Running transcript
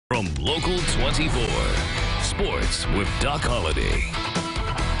from Local 24. Sports with Doc Holliday.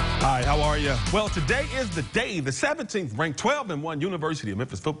 Hi, how are you? Well, today is the day the 17th ranked 12-1 University of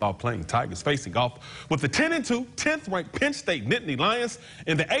Memphis football playing Tigers facing off with the 10-2 10th ranked Penn State Nittany Lions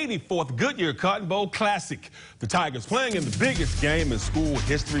in the 84th Goodyear Cotton Bowl Classic. The Tigers playing in the biggest game in school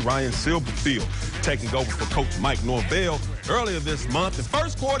history. Ryan Silverfield taking over for Coach Mike Norvell earlier this month. The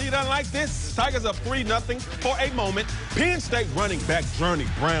first quarter, he doesn't like this. Tigers up 3-0 for a moment. Penn State running back Journey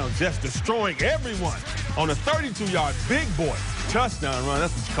Brown just destroying everyone on a 32-yard big boy touchdown run.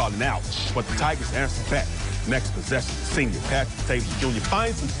 That's what you call an out. But the Tigers answer back. Next possession, senior Patrick Davis Jr.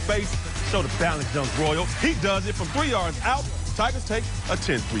 finds some space, show the balance jumps Royal. He does it from 3 yards out. Tigers take a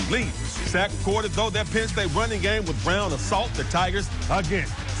 10-3 lead. Second quarter, though, that Penn State running game with Brown assault the Tigers again.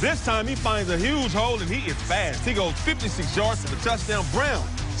 This time he finds a huge hole and he is fast. He goes 56 yards for the touchdown. Brown,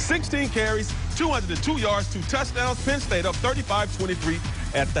 16 carries, 202 yards, 2 touchdowns. Penn State up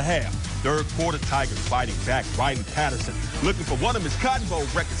 35-23 at the half. Third quarter, Tigers fighting back. Riley Patterson looking for one of his Cotton Bowl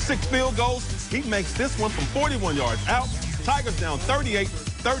record 6 field goals. He makes this one from 41 yards out. Tigers down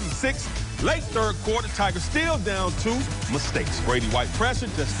 38-36. Late third quarter, Tigers still down 2. Mistakes. Brady White pressure,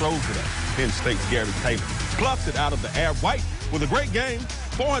 just throws it up. Penn State's Gary Taylor plucks it out of the air. White with a great game,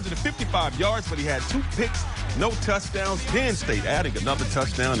 455 yards, but he had 2 picks, no touchdowns. Penn State adding another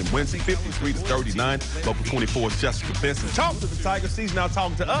touchdown and wins 53-39. Local 24's Jessica Benson talked to the Tigers. She's now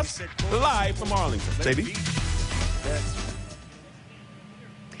talking to us live from Arlington. JB.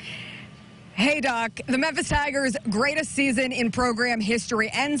 Hey, Doc. The Memphis Tigers' greatest season in program history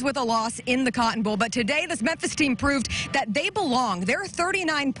ends with a loss in the Cotton Bowl. But today, this Memphis team proved that they belong. There are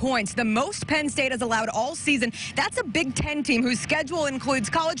 39 points, the most Penn State has allowed all season. That's a Big Ten team whose schedule includes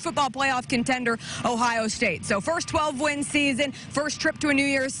college football playoff contender Ohio State. So first 12-win season, first trip to a New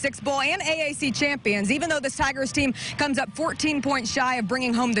Year's Six Bowl, and AAC champions. Even though this Tigers team comes up 14 points shy of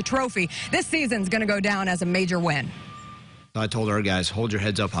bringing home the trophy, this season's going to go down as a major win. I told our guys, hold your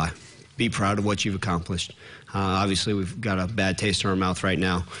heads up high. Be proud of what you've accomplished. Obviously, we've got a bad taste in our mouth right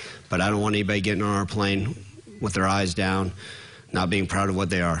now, but I don't want anybody getting on our plane with their eyes down, not being proud of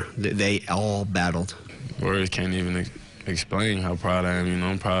what they are. They all battled. Words can't even explain how proud I am. You know,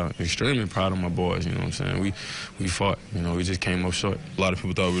 I'm proud, extremely proud of my boys. You know what I'm saying? We fought. You know, we just came up short. A lot of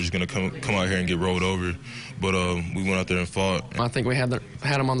people thought we were just gonna come out here and get rolled over, but we went out there and fought. I think we had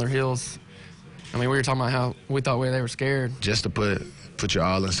them on their heels. I mean, we were talking about how we thought they were scared. Just to put your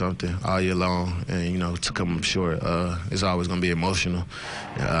all in something all year long, and you know, to come up short, it's always gonna be emotional.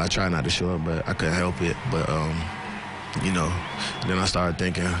 I try not to show it, but I couldn't help it. But you know, then I started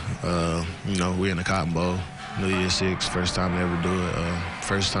thinking, you know, we're in the Cotton Bowl, New Year's Six, first time to ever do it,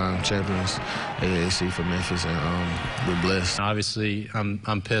 first time champions, AAC for Memphis, and we're blessed. Obviously,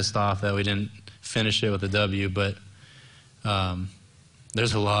 I'm pissed off that we didn't finish it with a W, but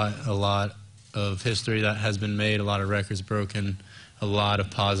there's a lot of history that has been made, a lot of records broken, a lot of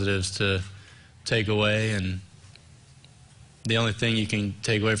positives to take away, and the only thing you can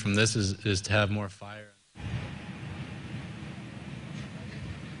take away from this is to have more fire.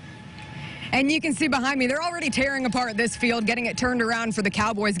 And you can see behind me, they're already tearing apart this field, getting it turned around for the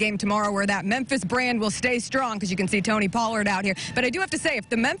Cowboys game tomorrow, where that Memphis brand will stay strong, because you can see Tony Pollard out here. But I do have to say, if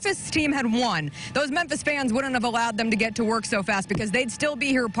the Memphis team had won, those Memphis fans wouldn't have allowed them to get to work so fast, because they'd still be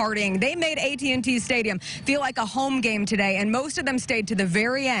here partying. They made AT&T Stadium feel like a home game today, and most of them stayed to the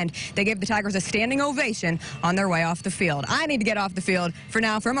very end. They gave the Tigers a standing ovation on their way off the field. I need to get off the field. For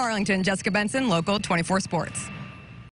now, from Arlington, Jessica Benson, Local 24 Sports.